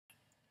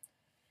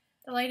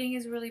The lighting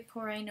is really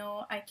poor, I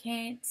know. I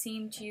can't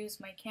seem to use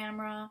my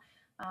camera.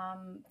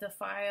 The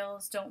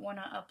files don't want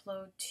to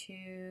upload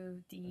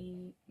to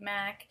the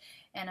Mac,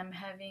 and I'm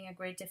having a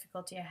great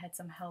difficulty. I had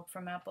some help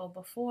from Apple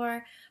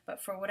before,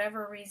 but for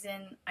whatever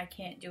reason, I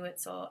can't do it.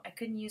 So I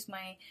couldn't use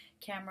my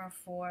camera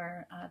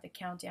for the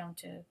countdown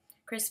to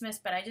Christmas,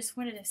 but I just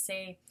wanted to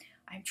say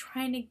I'm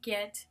trying to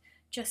get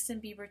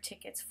Justin Bieber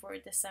tickets for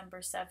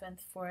December 7th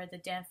for the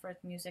Danforth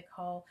Music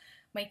Hall.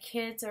 My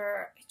kids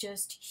are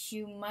just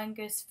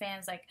humongous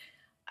fans. Like,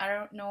 I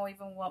don't know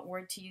even what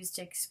word to use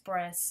to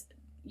express,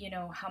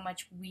 how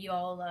much we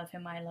all love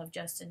him. I love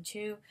Justin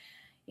too.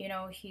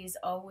 He's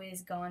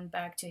always gone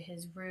back to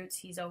his roots.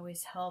 He's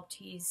always helped.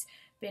 He's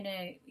been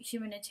a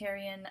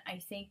humanitarian. I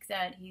think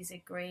that he's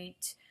a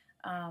great,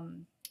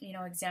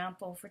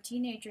 example for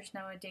teenagers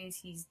nowadays.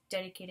 He's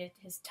dedicated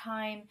his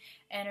time,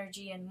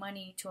 energy, and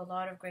money to a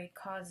lot of great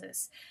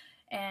causes.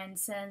 And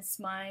since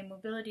my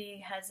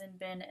mobility hasn't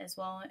been as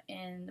well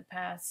in the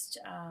past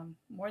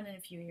more than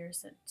a few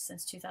years,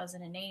 since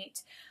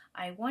 2008,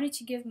 I wanted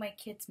to give my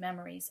kids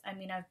memories. I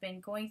mean, I've been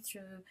going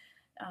through,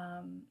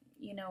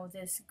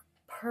 this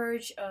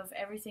purge of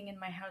everything in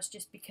my house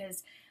just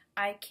because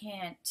I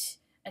can't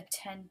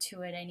attend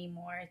to it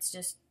anymore. It's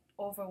just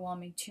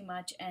overwhelming too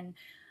much. And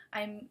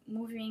I'm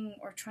moving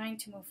or trying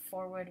to move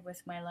forward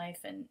with my life,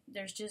 and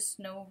there's just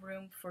no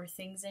room for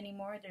things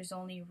anymore. There's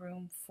only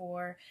room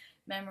for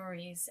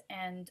memories,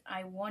 and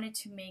I wanted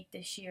to make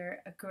this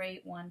year a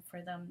great one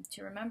for them,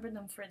 to remember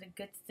them for the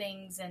good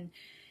things, and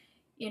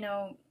you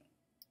know,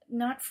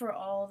 not for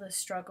all the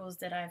struggles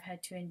that I've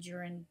had to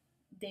endure and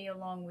they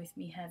along with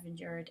me have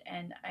endured.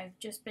 And I've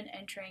just been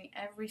entering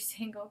every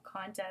single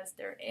contest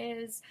there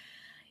is,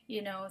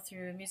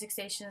 through music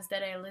stations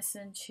that I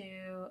listen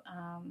to,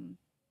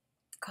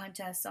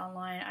 contests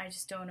online. I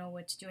just don't know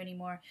what to do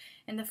anymore.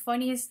 And the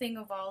funniest thing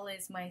of all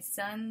is my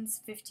son's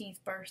 15th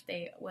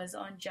birthday was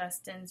on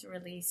Justin's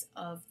release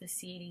of the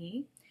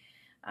CD.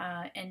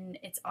 And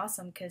it's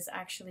awesome because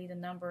actually the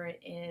number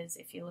is,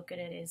 if you look at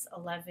it, is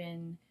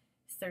 11,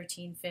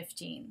 13,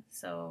 15.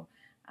 So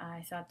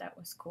I thought that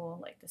was cool,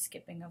 like the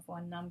skipping of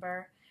one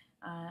number,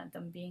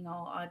 them being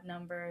all odd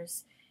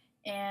numbers.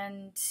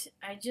 And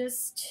I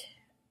just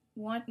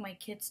want my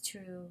kids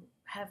to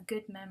have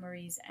good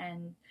memories.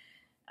 And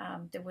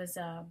there was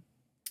a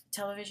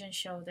television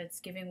show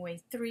that's giving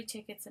away 3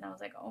 tickets, and I was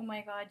like, oh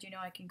my god,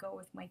 I can go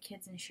with my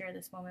kids and share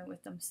this moment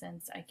with them,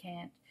 since I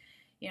can't,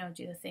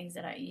 do the things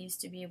that I used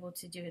to be able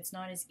to do. It's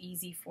not as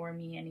easy for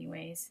me,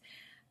 anyways.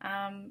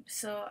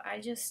 So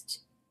I just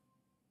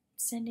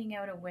sending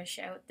out a wish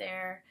out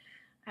there.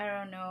 I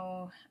don't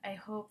know. I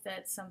hope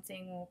that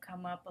something will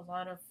come up. A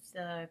lot of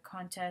the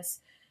contests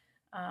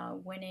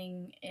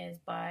winning is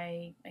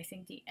by, I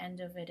think the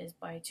end of it is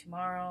by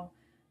tomorrow.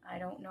 I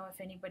don't know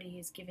if anybody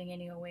is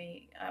giving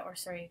away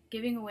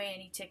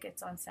any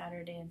tickets on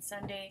Saturday and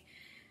Sunday.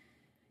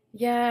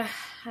 Yeah,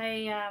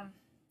 I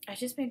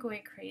just been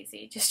going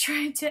crazy, just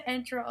trying to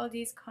enter all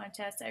these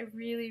contests. I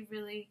really,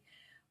 really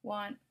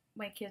want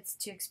my kids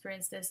to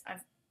experience this.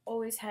 I've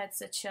always had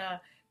such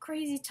a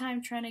crazy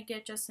time trying to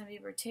get Justin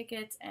Bieber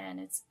tickets, and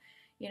it's,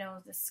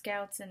 the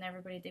scouts and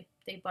everybody,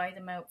 they buy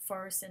them out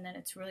first, and then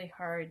it's really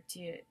hard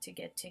to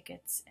get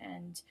tickets.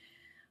 And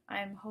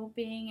I'm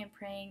hoping and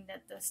praying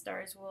that the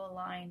stars will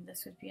align.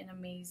 This would be an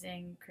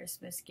amazing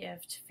Christmas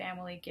gift,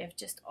 family gift,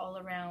 just all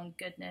around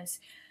goodness.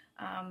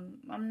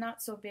 I'm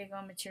not so big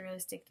on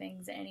materialistic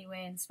things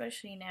anyway, and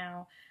especially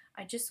now,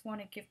 I just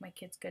want to give my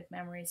kids good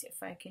memories.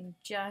 If I can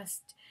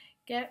just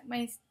get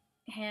my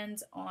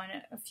hands on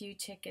a few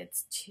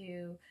tickets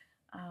to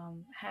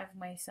have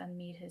my son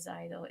meet his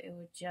idol, it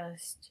would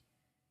just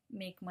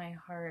make my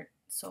heart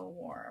so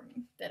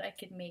warm that I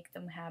could make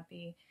them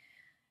happy.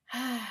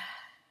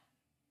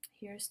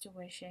 Here's to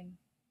wishing,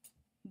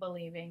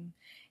 believing.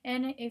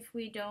 And if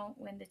we don't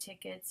win the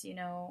tickets,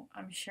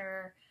 I'm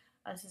sure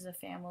us as a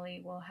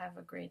family will have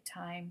a great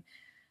time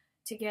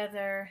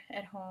together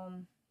at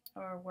home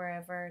or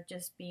wherever,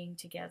 just being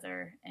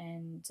together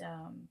and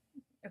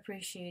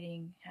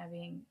appreciating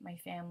having my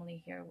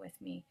family here with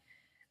me.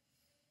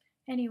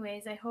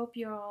 Anyways, I hope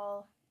you're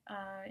all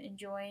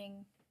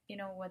enjoying,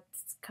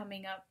 what's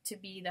coming up to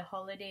be the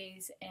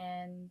holidays.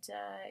 And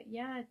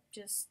yeah,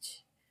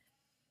 just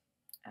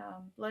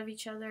love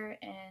each other,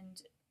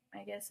 and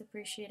I guess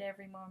appreciate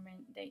every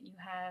moment that you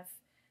have,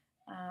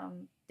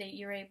 that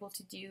you're able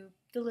to do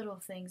the little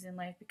things in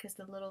life, because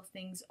the little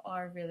things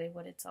are really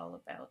what it's all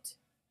about.